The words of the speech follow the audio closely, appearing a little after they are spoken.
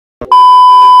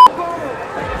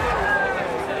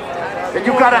And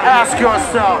you gotta ask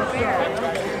yourself,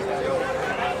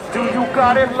 do you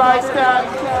got it like that?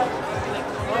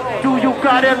 Do you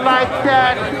got it like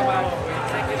that?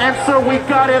 Answer, we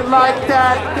got it like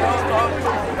that.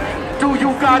 Do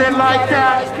you got it like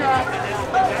that?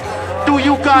 Do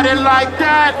you got it like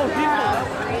that?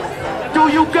 Do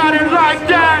you got it like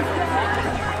that?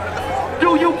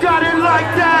 Do you got it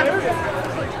like that?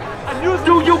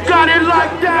 Do you got it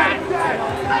like that?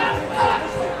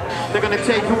 They're gonna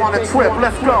take you on a trip.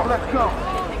 Let's go.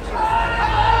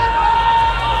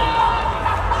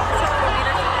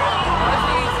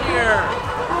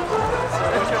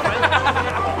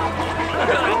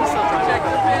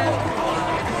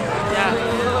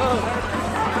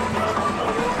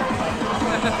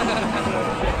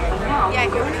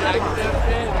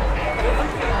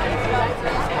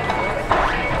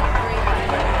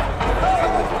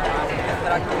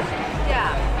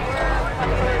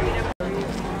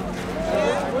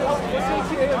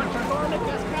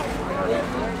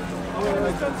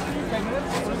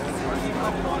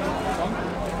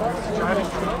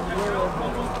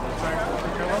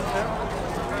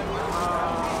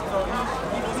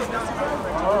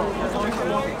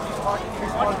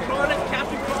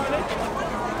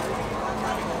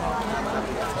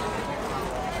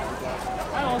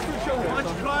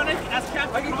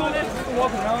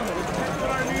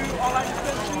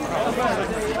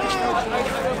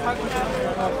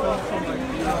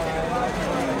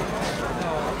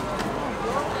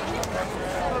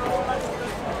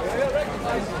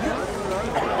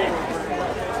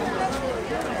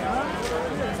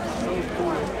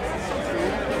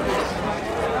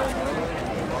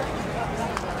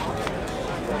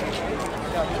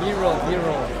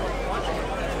 B-roll.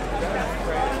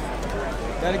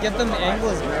 Gotta get them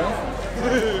angles, bro.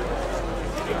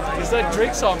 It's like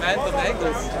Drake song, man, the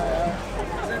angles.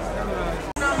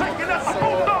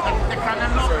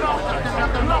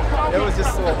 It was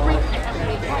just so hard.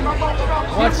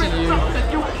 Watching you.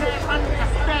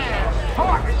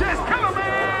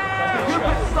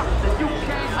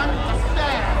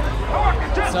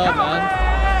 What's up, man?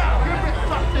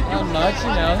 Not much, you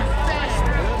know.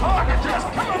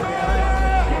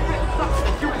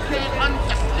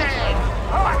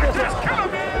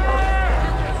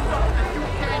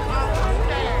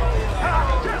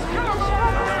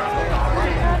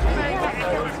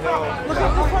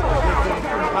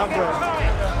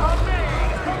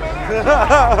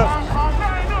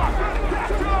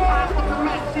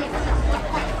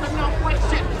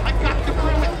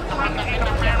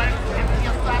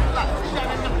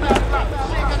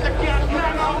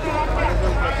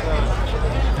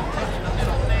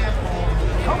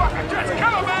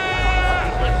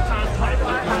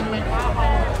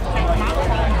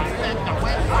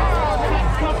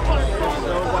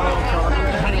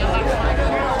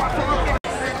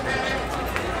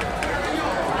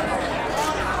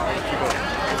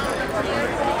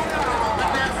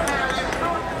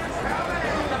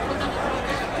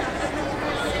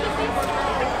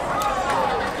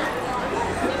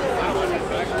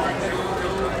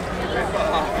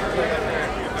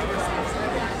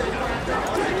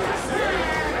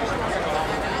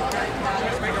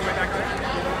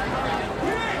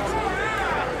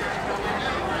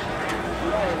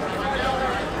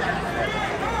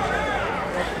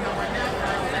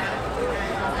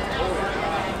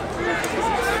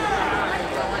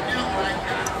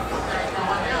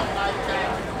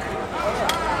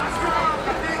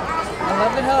 I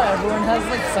love it how everyone has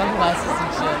like sunglasses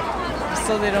and shit, just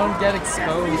so they don't get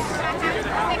exposed.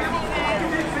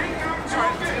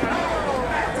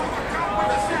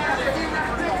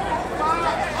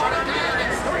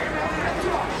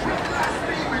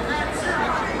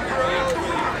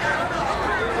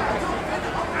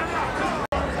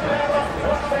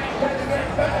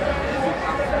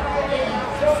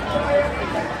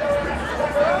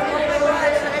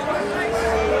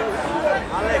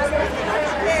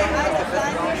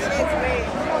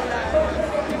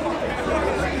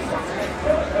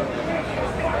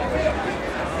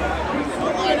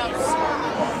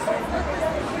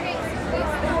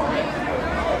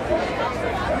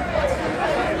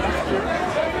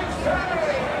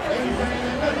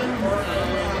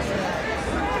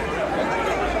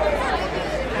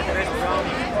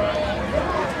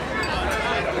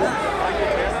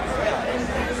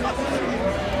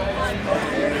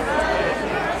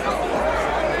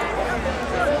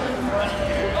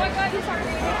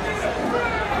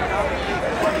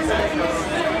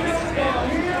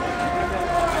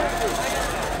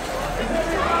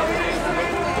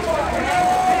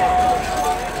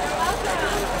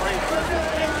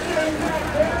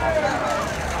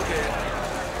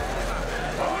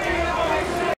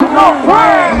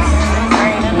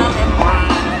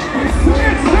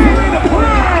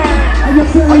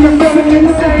 Are you fucking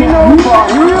insane over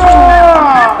here?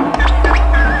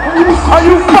 Are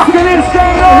you fucking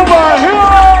insane over here?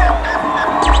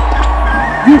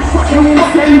 You fucking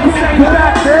insane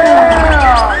back there?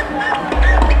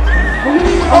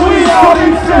 Are we all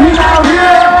insane out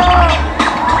here?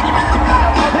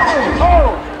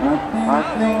 I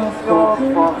think so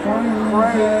fucking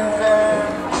crazy.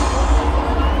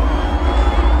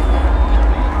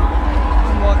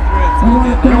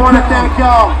 We want to thank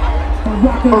y'all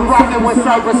for rocking with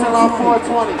Cypress and on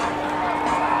 420.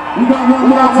 We got one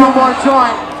more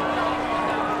joint,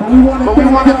 but we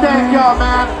want to thank y'all,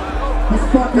 man.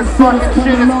 This fucking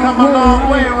shit has come a long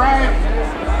way, right?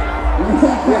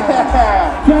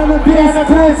 Yeah.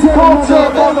 Cannabis culture,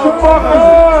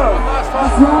 motherfucker.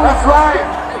 That's right.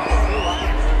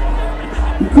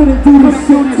 We couldn't do this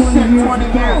shit 20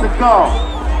 years ago.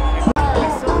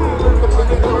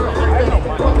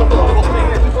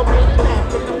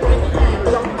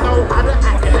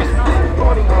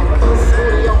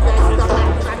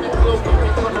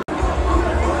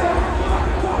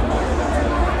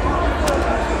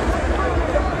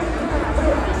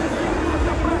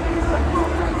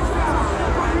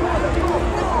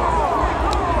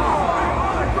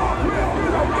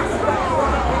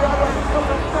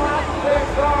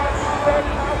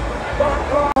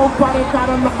 Nobody got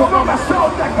on the book on my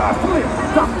shoulder, God, please.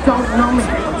 Some don't know me,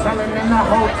 telling in the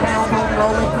whole town don't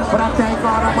know me. But I thank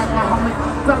God I'm with my homie.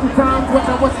 Sometimes wish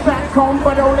I was back home,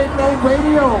 but only no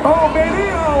radio. Oh,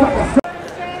 radio!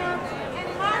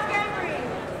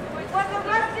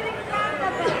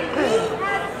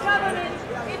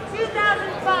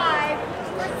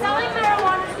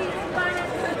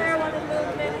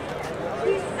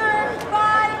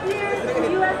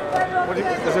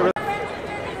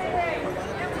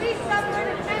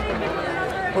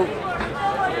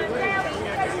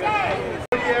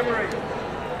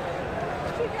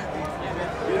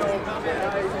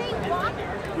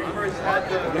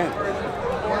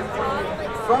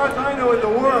 As far as I know in the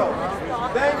world,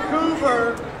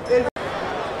 Vancouver is,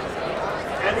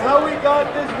 and how we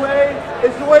got this way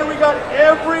is the way we got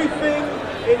everything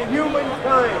in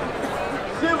humankind.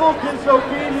 Civil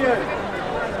disobedience,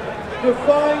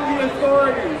 defying the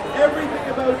authorities. Everything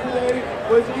about today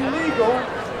was illegal,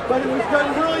 but it was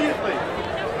done brilliantly.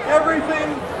 Everything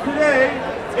today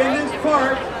in this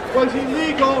park was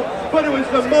illegal, but it was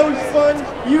the most fun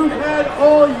you've had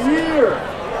all year.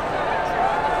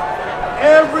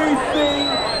 Everything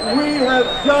we have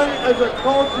done as a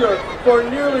culture for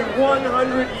nearly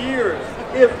 100 years,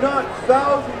 if not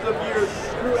thousands of years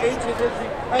through ancient history,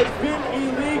 has been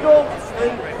illegal,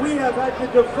 and we have had to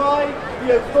defy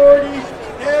the authorities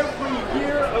every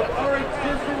year of our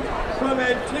existence from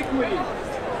antiquity.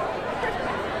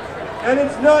 And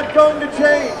it's not going to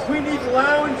change. We need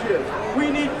lounges. We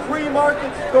need free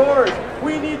market stores.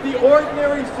 We need the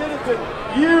ordinary citizen.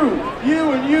 You,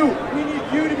 and you. We need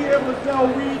you to be able to sell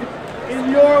weed in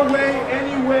your way,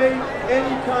 anyway,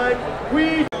 anytime.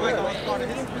 Weed. And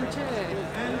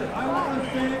I want to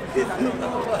thank the people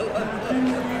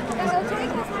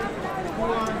who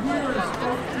are here as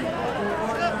spokespeople for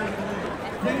organizing this.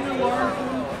 Dana Larson,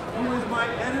 who is my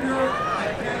editor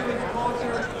at Cannabis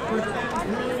Culture for 10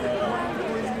 billion.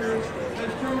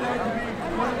 Has turned out to be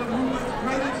one of the movement's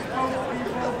greatest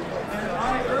spokespeople, and I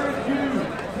urge you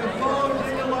to follow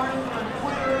Dana Larson on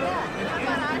Twitter and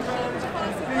Instagram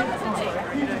and Facebook.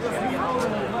 He's the people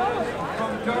that have led us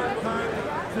from dark times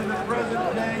to the present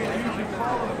day, and you should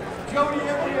follow him. Jody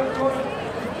Emery, of course,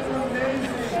 is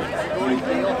amazing.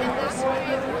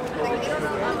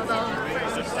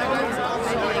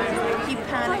 Keep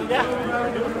panning.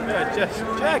 Yeah,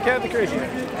 Jack had the crazy.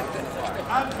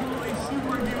 Absolutely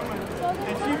superhuman.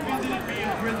 And she visited me in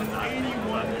prison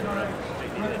 81 times.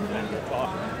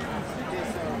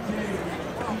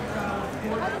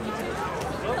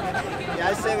 Yeah, I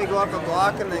say we go up a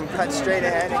block and then cut straight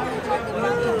ahead. I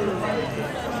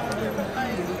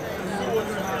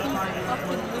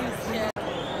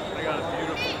got a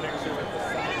beautiful picture with the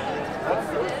sun.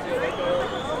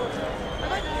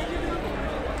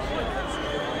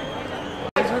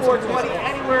 420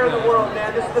 anywhere in the world,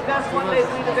 man. This is the best one-day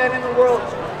weed event in the world.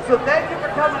 So thank you for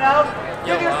coming out.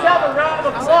 Give yourself a round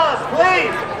of applause,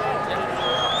 please.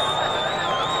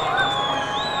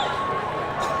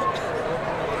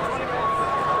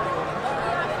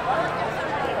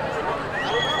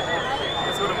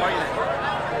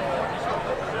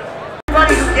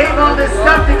 Everybody who gave all this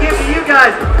stuff to give to you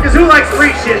guys, because who likes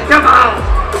free shit? Come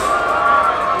on.